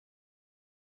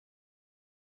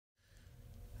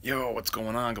Yo, what's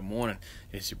going on? Good morning.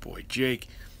 It's your boy Jake.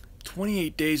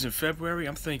 28 days in February,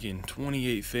 I'm thinking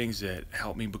 28 things that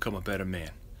help me become a better man.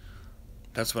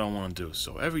 That's what I want to do.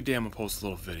 So every day I'm going to post a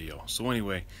little video. So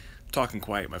anyway, talking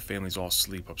quiet, my family's all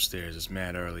asleep upstairs. It's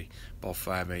mad early, about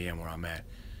 5 a.m. where I'm at.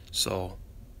 So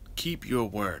keep your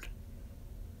word.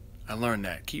 I learned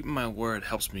that. Keeping my word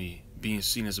helps me being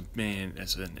seen as a man,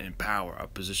 in power, a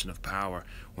position of power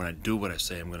when I do what I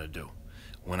say I'm going to do.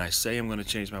 When I say I'm going to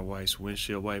change my wife's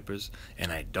windshield wipers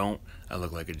and I don't, I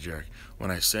look like a jerk. When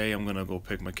I say I'm going to go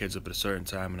pick my kids up at a certain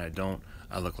time and I don't,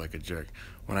 I look like a jerk.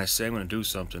 When I say I'm going to do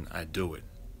something, I do it.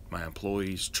 My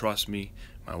employees trust me.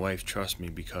 My wife trusts me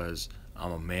because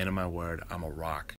I'm a man of my word. I'm a rock.